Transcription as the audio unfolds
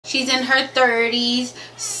She's in her 30s,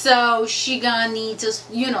 so she gonna need to,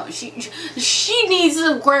 you know, she needs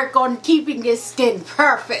to work on keeping this skin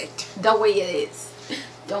perfect the way it is.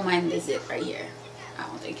 Don't mind the zip right here. I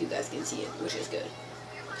don't think you guys can see it, which is good.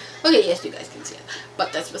 Okay, yes, you guys can see it,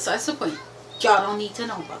 but that's besides the point. Y'all don't need to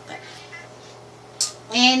know about that.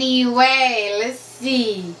 Anyway, let's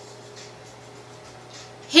see.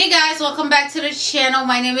 Hey guys, welcome back to the channel.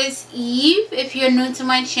 My name is Eve. If you're new to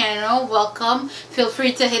my channel, welcome. Feel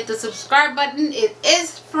free to hit the subscribe button. It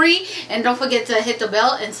is free, and don't forget to hit the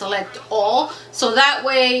bell and select all, so that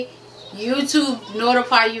way YouTube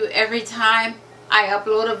notify you every time I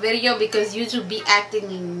upload a video, because YouTube be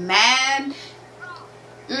acting mad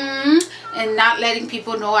and not letting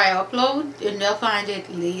people know I upload, and they'll find it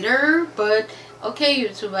later. But okay,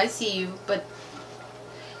 YouTube, I see you, but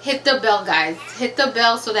hit the bell, guys. Hit the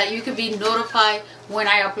bell so that you can be notified when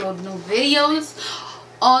I upload new videos.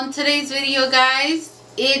 On today's video, guys,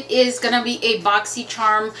 it is gonna be a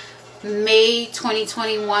Boxycharm May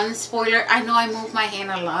 2021 spoiler. I know I move my hand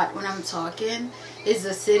a lot when I'm talking. It's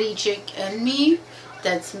the city chick in me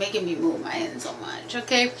that's making me move my hand so much,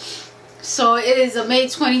 okay? So it is a May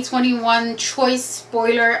 2021 choice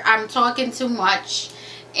spoiler. I'm talking too much,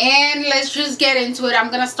 and let's just get into it.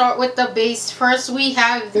 I'm gonna start with the base. First, we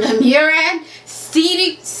have the Murad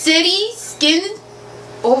City Skin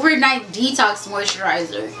Overnight Detox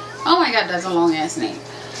Moisturizer. Oh my god, that's a long ass name.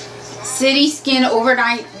 City Skin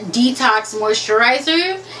Overnight Detox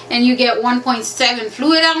Moisturizer, and you get 1.7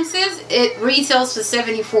 fluid ounces. It retails for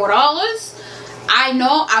 $74. I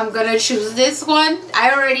know I'm gonna choose this one.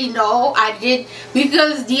 I already know I did,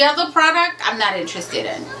 because the other product I'm not interested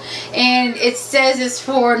in. And it says it's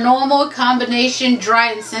for normal, combination,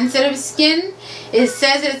 dry and sensitive skin. It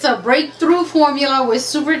says it's a breakthrough formula with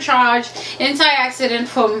supercharged antioxidant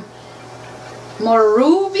from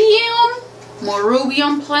Morubium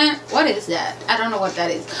plant. What is that? I don't know what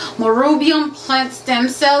that is. Morubium plant stem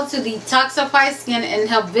cell to detoxify skin and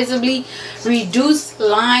help visibly reduce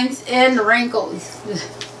lines and wrinkles.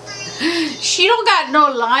 She don't got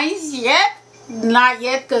no lines yet. Not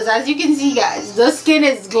yet, because as you can see, guys, the skin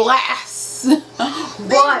is glass.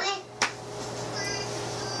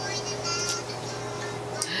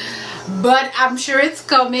 But I'm sure it's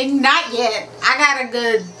coming. Not yet. I got a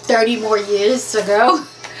good 30 more years to go.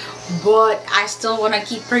 But I still want to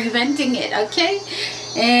keep preventing it, okay?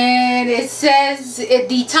 And it says it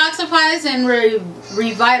detoxifies and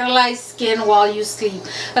revitalizes skin while you sleep.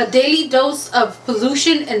 A daily dose of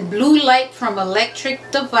pollution and blue light from electronic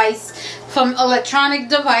device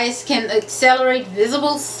can accelerate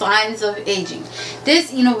visible signs of aging.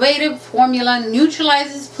 This innovative formula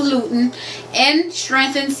neutralizes pollutant and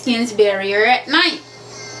strengthens skin's barrier at night.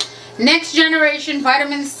 Next generation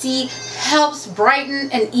vitamin C helps brighten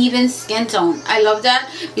and even skin tone. I love that,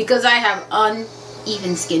 because I have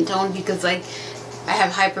uneven skin tone, because like I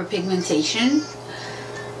have hyperpigmentation.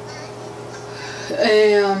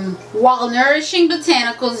 While nourishing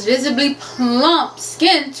botanicals visibly plump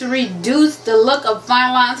skin to reduce the look of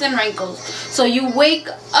fine lines and wrinkles, so you wake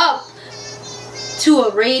up to a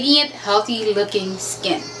radiant, healthy looking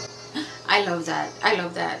skin. I love that. I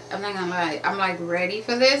love that. I'm not gonna lie. I'm like ready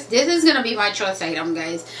for this. This is gonna be my choice item,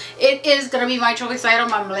 guys. It is gonna be my choice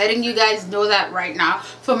item. I'm letting you guys know that right now.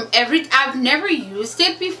 I've never used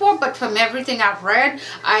it before, but from everything I've read,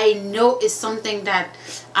 I know it's something that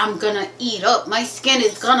I'm gonna eat up. My skin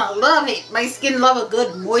is gonna love it. My skin love a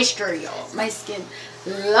good moisture, y'all. My skin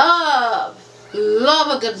love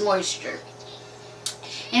a good moisture.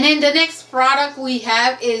 And then the next product we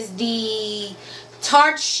have is the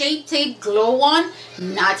Tarte Shape Tape Glow On.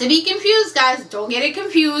 Not to be confused, guys. Don't get it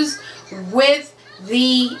confused with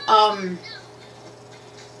the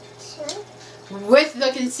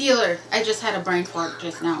concealer. I just had a brain fart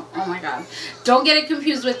just now. Oh my god. Don't get it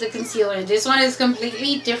confused with the concealer. This one is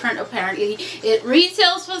completely different apparently. It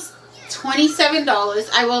retails for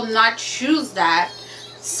 $27. I will not choose that.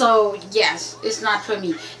 So yes, it's not for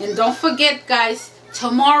me. And don't forget, guys,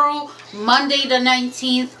 tomorrow, Monday the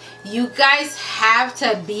 19th, you guys have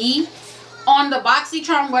to be on the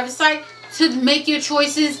Boxycharm website to make your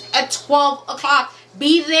choices at 12 o'clock.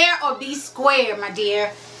 Be there or be square, my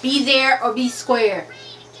dear. Be there or be square.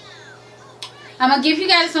 I'm going to give you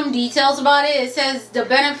guys some details about it. It says the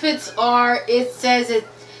benefits are, it says it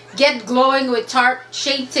get glowing with Tarte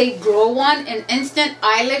Shape Tape Glow On, an instant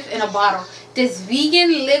eye lift in a bottle. This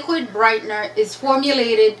vegan liquid brightener is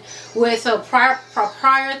formulated with a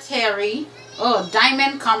proprietary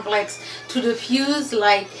diamond complex to diffuse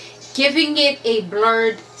light, giving it a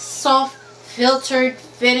blurred, soft, filtered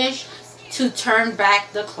finish to turn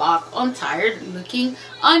back the clock on tired looking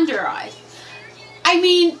under eyes. I I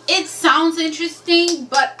mean, it sounds interesting,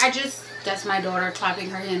 but that's my daughter clapping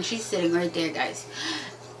her hand. She's sitting right there, guys.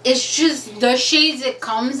 It's just the shades it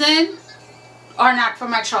comes in are not for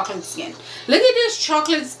my chocolate skin. Look at this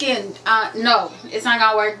chocolate skin. No, it's not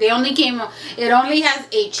gonna work. It only has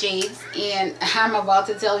 8 shades, and I'm about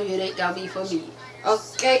to tell you they gotta be for me.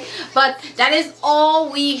 Okay, but that is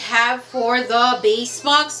all we have for the base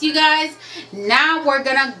box, you guys. Now we're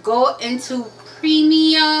gonna go into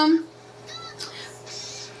premium.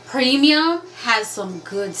 Premium has some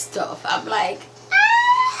good stuff. I'm like,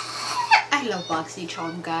 I love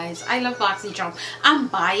Boxycharm, guys. I love Boxycharm. I'm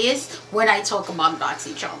biased when I talk about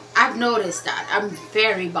Boxycharm. I've noticed that. I'm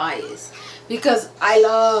very biased because I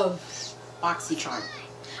love Boxycharm.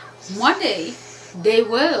 One day, they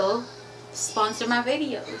will sponsor my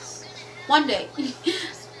videos. One day.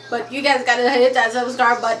 But you guys gotta hit that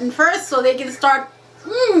subscribe button first so they can start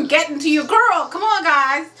getting to your girl. Come on,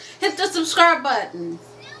 guys. Hit the subscribe button.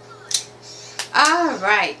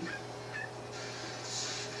 Alright.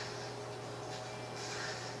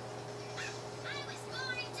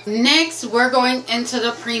 Next, we're going into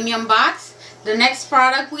the premium box. The next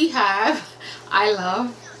product we have, I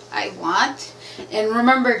love, I want. And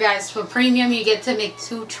remember, guys, for premium, you get to make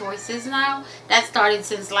 2 choices now. That started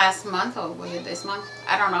since last month, or was it this month?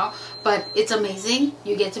 I don't know. But it's amazing.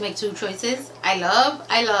 You get to make 2 choices. I love,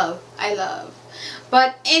 I love, I love.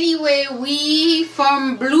 But anyway,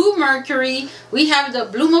 from Blue Mercury, we have the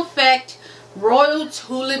Bloom Effect Royal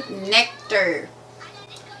Tulip Nectar.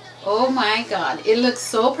 Oh my god, it looks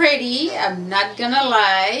so pretty. I'm not gonna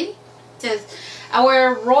lie. It says,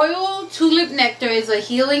 our Royal Tulip Nectar is a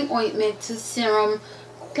healing ointment to serum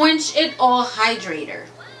quench it all hydrator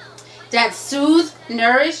that soothe,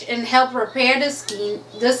 nourish, and help repair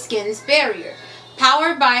the skin's barrier.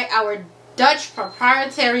 Powered by our Dutch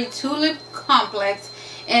proprietary tulip complex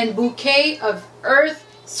and bouquet of earth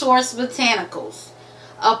source botanicals.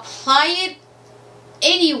 Apply it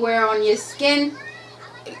anywhere on your skin.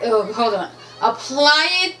 Apply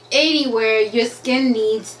it anywhere your skin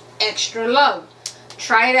needs extra love.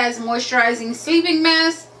 Try it as moisturizing sleeping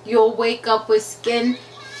mask. You'll wake up with skin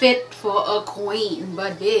fit for a queen.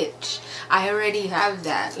 But bitch, I already have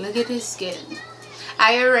that. Look at this skin.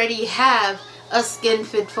 I already have a skin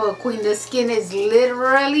fit for a queen. The skin is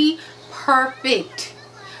literally perfect.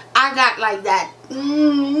 I got like that.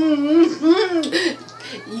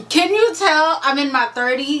 Can you tell I'm in my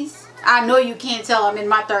 30s? I know you can't tell I'm in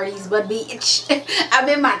my 30s, but bitch, I'm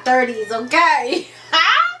in my 30s, okay?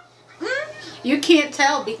 You can't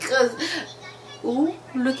tell because, ooh,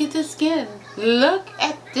 look at the skin. Look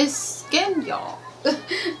at this skin, y'all.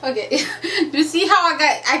 Okay, you see how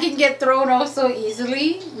I can get thrown off so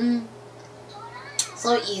easily?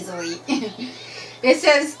 So easily. It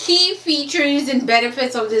says key features and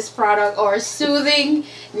benefits of this product are soothing,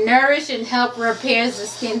 nourish, and help repairs the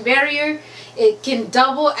skin barrier. It can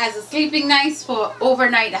double as a sleeping mask for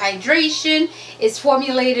overnight hydration. It's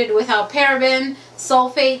formulated without paraben,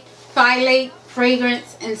 sulfate, phthalate,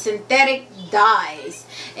 fragrance, and synthetic dyes.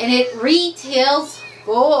 And it retails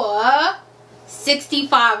for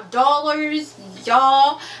 $65,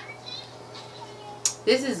 y'all.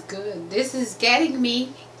 This is good. This is getting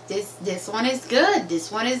me. This one is good. This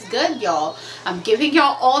one is good, y'all. I'm giving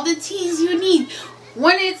y'all all the teas you need.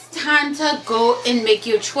 When it's time to go and make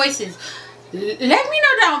your choices, let me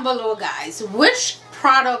know down below, guys. Which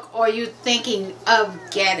product are you thinking of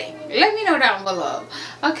getting? Let me know down below.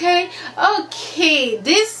 Okay? Okay.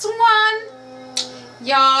 This one,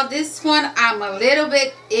 y'all, this one I'm a little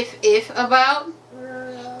bit if about.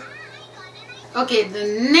 Okay,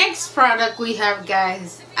 the next product we have,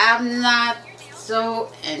 guys, I'm not so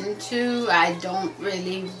into. I don't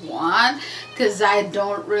really want, because I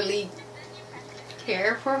don't really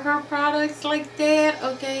care for her products like that.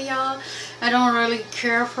 Okay, y'all, I don't really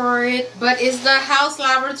care for it. But it's the House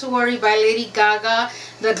Laboratory by Lady Gaga,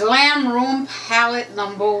 the Glam Room palette #1.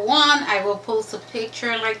 I will post a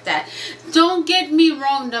picture like that. Don't get me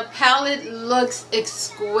wrong, the palette looks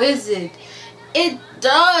exquisite. It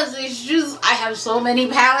does. It's just I have so many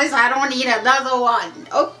palettes, I don't need another one.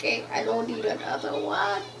 Okay, I don't need another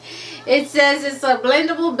one. It says it's a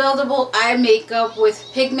blendable, buildable eye makeup with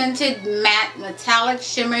pigmented matte metallic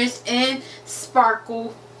shimmers and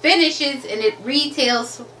sparkle finishes, and it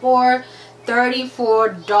retails for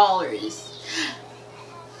 $34.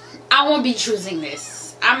 I won't be choosing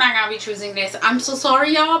this. I'm not gonna be choosing this. I'm so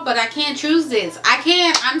sorry, y'all, but I can't choose this. I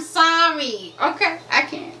can't. I'm sorry. Okay, I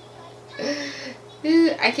can't.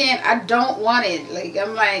 I can't. I don't want it. Like,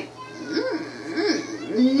 I'm like,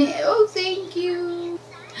 no, thank you.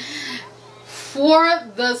 For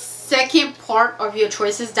the second part of your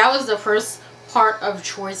choices, that was the first part of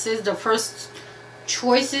choices. The first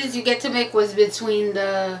choices you get to make was between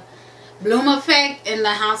the Bloom Effect and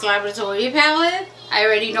the House Laboratory palette. I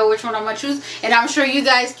already know which one I'm going to choose. And I'm sure you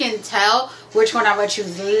guys can tell which one I'm going to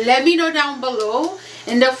choose. Let me know down below.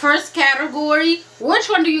 In the first category, which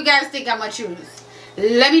one do you guys think I'm going to choose?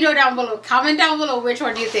 Let me know down below. Comment down below which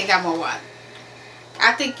one do you think I'm going to want.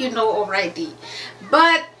 I think you know already.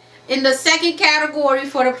 But in the second category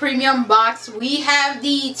for the premium box, we have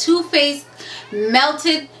the Too Faced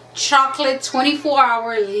Melted Chocolate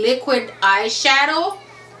 24-Hour Liquid Eyeshadow.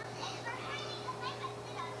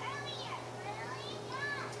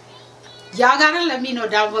 Y'all gotta let me know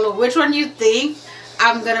down below which one you think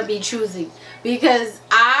I'm gonna be choosing, because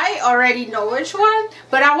I already know which one,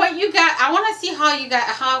 but I want you guys, I want to see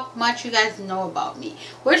how much you guys know about me.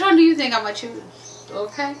 Which one do you think I'm gonna choose?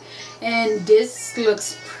 Okay, and this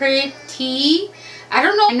looks pretty. I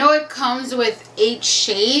don't know, I know it comes with 8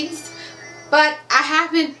 shades, but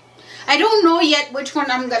I don't know yet which one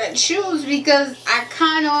I'm gonna choose, because I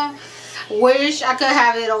kind of wish I could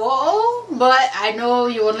have it all, but I know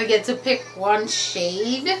you only get to pick one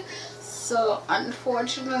shade, so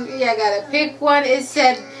unfortunately I gotta pick one. It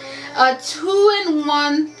said a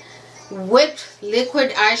 2-in-1 whipped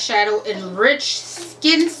liquid eyeshadow in rich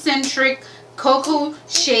skin-centric cocoa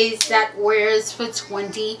shades that wears for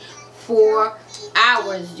 24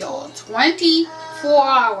 hours, y'all. 24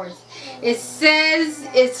 hours. It says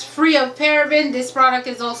it's free of paraben. This product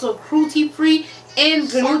is also cruelty free and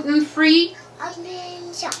gluten free.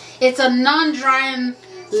 It's a non-drying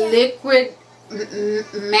liquid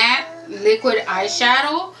matte liquid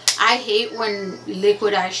eyeshadow. I hate when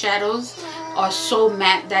liquid eyeshadows are so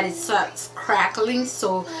matte that it starts crackling,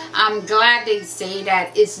 so I'm glad they say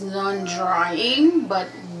that it's non-drying, but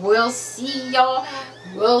we'll see, y'all.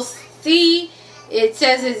 We'll see. It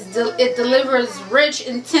says it delivers rich,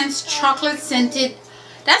 intense chocolate scented.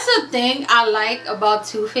 That's the thing I like about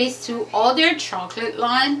Too Faced too. All their chocolate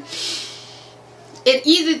line, it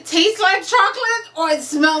either tastes like chocolate or it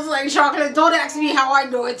smells like chocolate. Don't ask me how I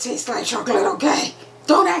know it tastes like chocolate, okay?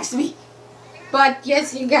 Don't ask me. But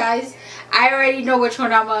yes, you guys, I already know which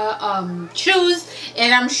one I'm gonna choose,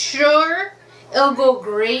 and I'm sure it'll go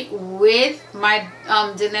great with my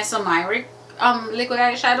Danessa Myrick liquid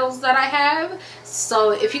eyeshadows that I have.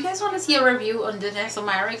 So if you guys want to see a review on Danessa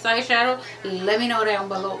Myrick's eyeshadow, let me know down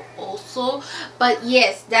below also. But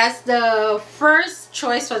yes, that's the first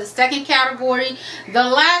choice for the second category. The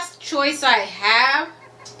last choice I have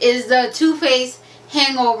is the Too Faced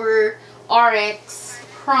Hangover RX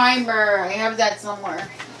Primer. I have that somewhere.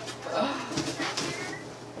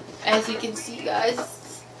 As you can see,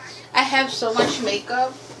 guys, I have so much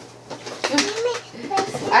makeup.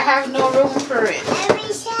 I have no room for it.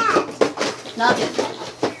 Nothing.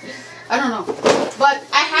 I don't know. But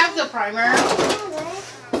I have the primer.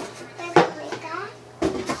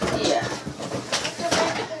 Yeah.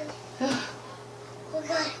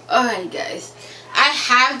 Alright, guys. I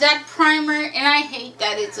have that primer, and I hate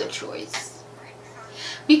that it's a choice,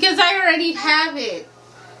 because I already have it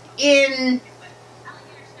in.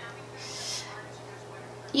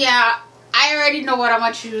 Yeah, I already know what I'm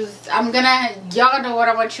gonna choose. Y'all know what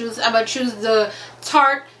I'm gonna choose. I'm gonna choose the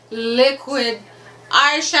Tarte liquid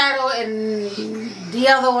eyeshadow, and the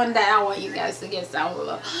other one that I want you guys to guess down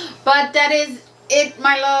below. But that is it,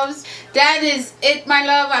 my loves. That is it, my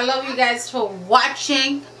love. I love you guys for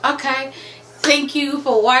watching. Okay, thank you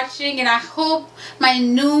for watching, and I hope my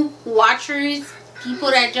new watchers,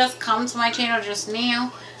 people that just come to my channel just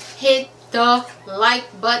now, hit the like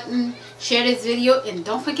button, share this video, and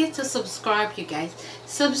don't forget to subscribe, you guys.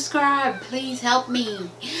 Subscribe, please help me.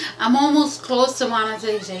 I'm almost close to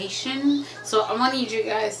monetization, so I want to need you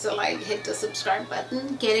guys to like hit the subscribe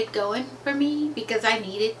button, get it going for me, because I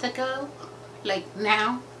need it to go like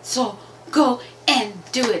now. So go and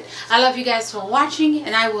do it. I love you guys for watching,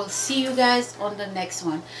 and I will see you guys on the next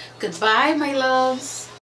one. Goodbye, my loves.